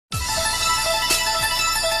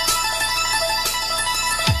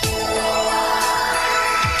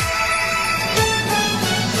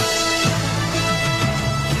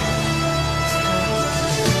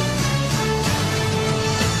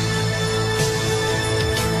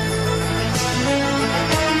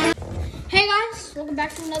welcome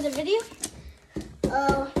back to another video.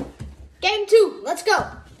 Game 2, let's go.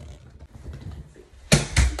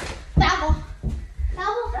 Foul.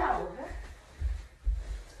 Foul. Foul.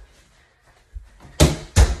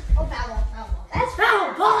 Oh, foul. Foul. That's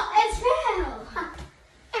foul. Ball. It's foul.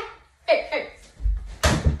 Hey.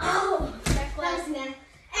 Oh, that was nasty.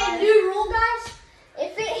 Hey, new rule, guys.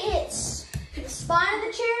 If it hits the spine of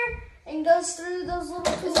the chair and goes through those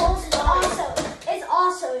little holes, it's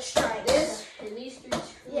also a strike. This and these three.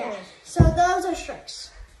 Yeah. So those are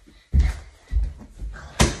strikes.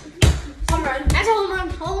 Home run. That's a home run.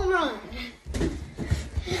 Home run.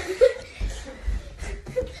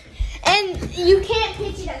 And you can't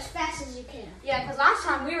pitch it as fast as you can. Yeah, because last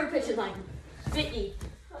time we were pitching like 50.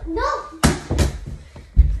 No.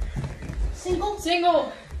 Single.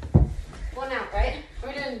 Single. 1 out, right? Are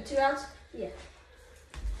we doing 2 outs? Yeah.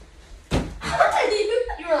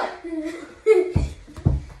 You were like.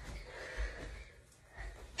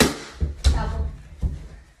 Double.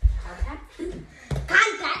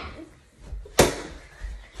 Contact.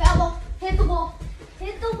 Foul ball. Hit the ball.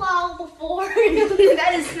 Hit the wall before.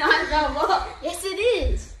 That is not foul ball. Yes, it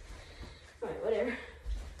is. Alright, whatever.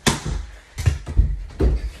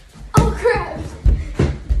 Oh crap!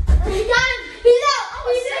 He got him. He's out.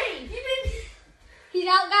 He's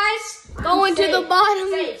out, guys. Going to the bottom.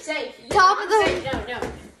 Safe. Top of the. Safe. No.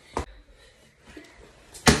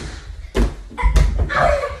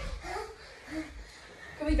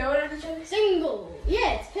 Can we throw it at each other? Single.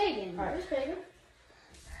 Yeah, it's pagan. All right. It's pagan.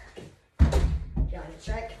 Got it.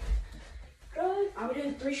 Strike. Are we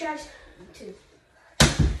doing 3 strikes? 2.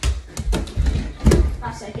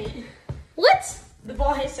 5 seconds. What? The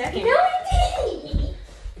ball hit second. No, he didn't.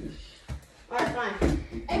 Alright, fine.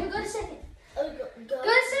 Hey, we go to second. Go Go.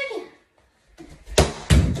 to second.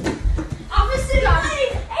 Opposite.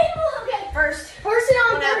 Okay. First. First and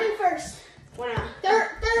on, 1 out. third and first. 1 out. Third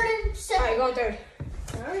and second. Alright, going third.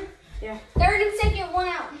 Alright. Yeah. Third and second, 1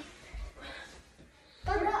 out.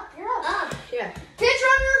 Third up. You're up. Yeah. Pitch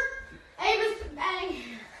runner. Ava's batting.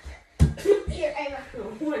 Here, Ava.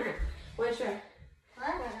 1 out. 1 strike.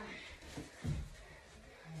 What?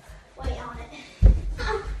 Wait on it.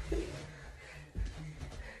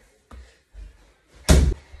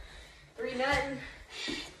 3-0.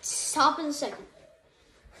 Top of the second.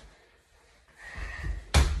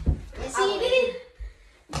 Yes, he did.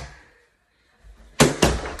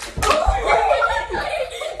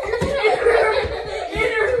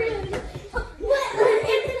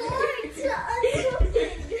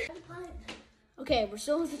 Okay, we're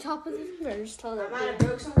still at the top of the first. I might have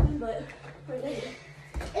broke something, but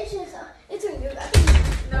It's just, it's a good.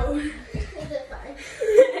 no. It's fine.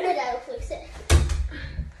 My dad will fix it.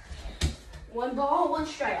 1 ball, 1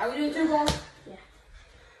 strike. Are we doing 2 balls? Yeah.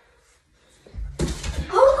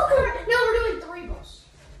 Oh, no, we're doing 3 balls.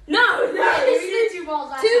 No. We did 2 balls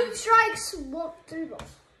last 2 time. strikes, 3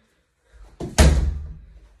 balls.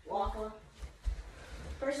 Walk on.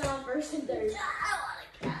 First on, first and third.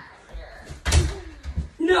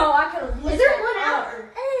 No, I could have. Is there 1 out?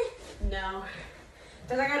 No.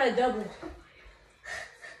 Because I got a double.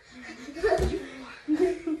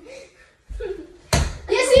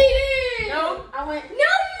 Yes, he did. No, I went. No,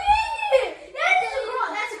 you didn't.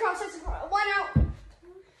 That's a cross. That's a cross. 1 out.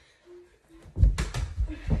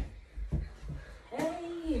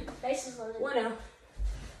 Hey. Bases loaded. 1 out.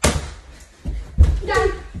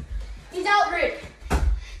 Done. He's out. Rick.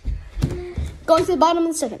 Going to the bottom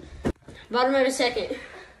of the second. Bottom of the second.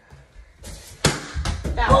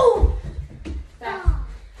 Foul. Oh. Foul.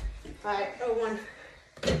 Alright, 0-1.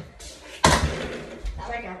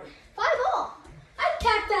 Strike out. 5 ball. I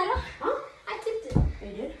tapped that up. Huh? I tipped it.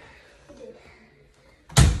 You did? I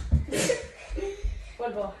did.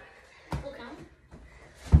 1 ball. Full count.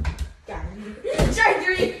 Got him. Strike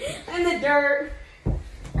 3 in the dirt.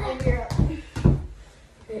 And you're up.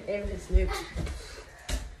 It was nuked.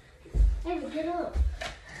 Hey, get up.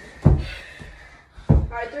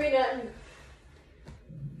 Alright, 3-0.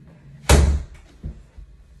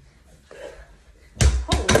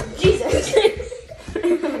 Oh, Jesus.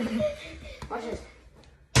 Watch this.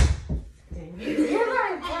 Dang. You're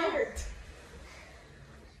my part.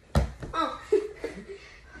 Oh.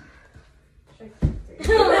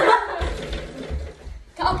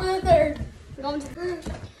 Top of the third. Going to.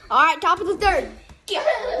 All right, top of the third.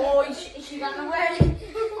 Oh, she got in the way.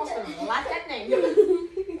 I like that name.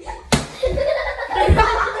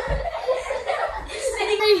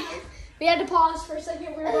 We had to pause for a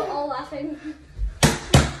second. We were all laughing.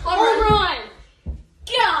 Home run.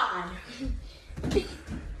 God.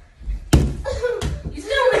 You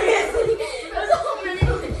still missed.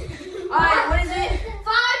 All right, what is it?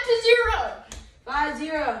 5-0. 5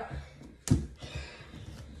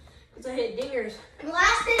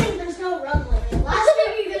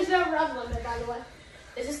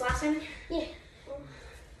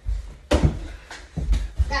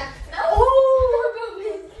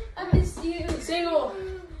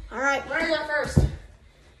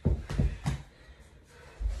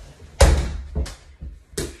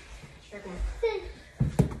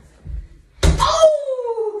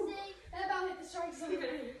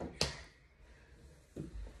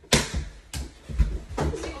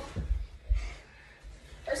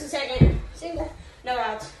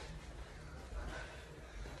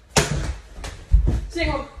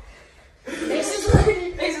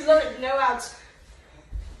 outs.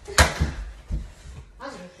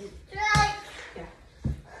 Strike. Yeah.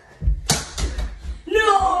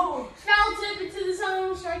 No! Foul tip it to the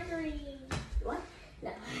zone. Strike 3. What?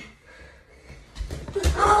 No.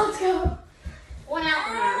 Oh, let's go. 1 out.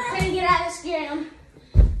 Trying to get out of this game.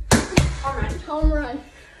 All right. Home run.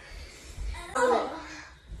 Oh.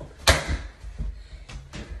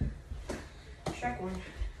 Strike 1.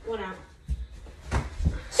 1 out.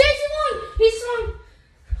 Chase won. He swung.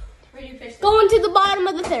 Redo pitch. Going to the bottom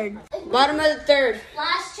of the 3rd. Bottom of the 3rd.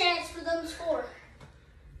 Last chance for them to score.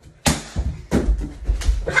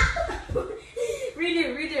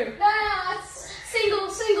 Redo. No, it's single.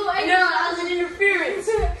 No, that was an interference.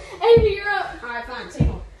 Avery, you're up. All right, fine.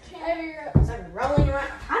 Single. Avery, you're up. It's like rolling around.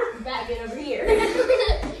 How did the bat get over here?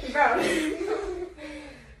 Bro.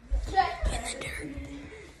 Check.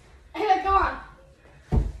 Hey, come on.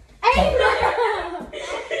 Hey,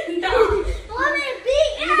 No. let me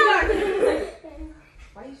beat you.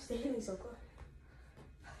 Why are you standing so close?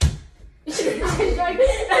 All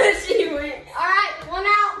She went. right, 1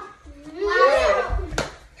 out. Ow.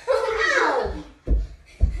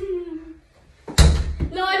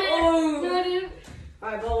 No, I didn't. Oh. No, I didn't. All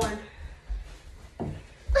right, ball 1.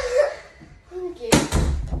 Okay.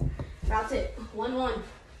 That's it. 1-1.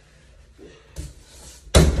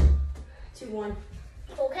 2-1.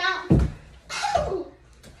 Full count.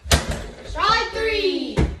 Strike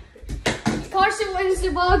 3. Carson wins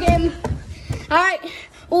the ball game. All right,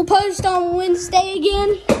 we'll post on Wednesday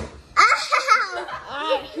again.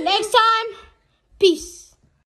 All right, next time, peace.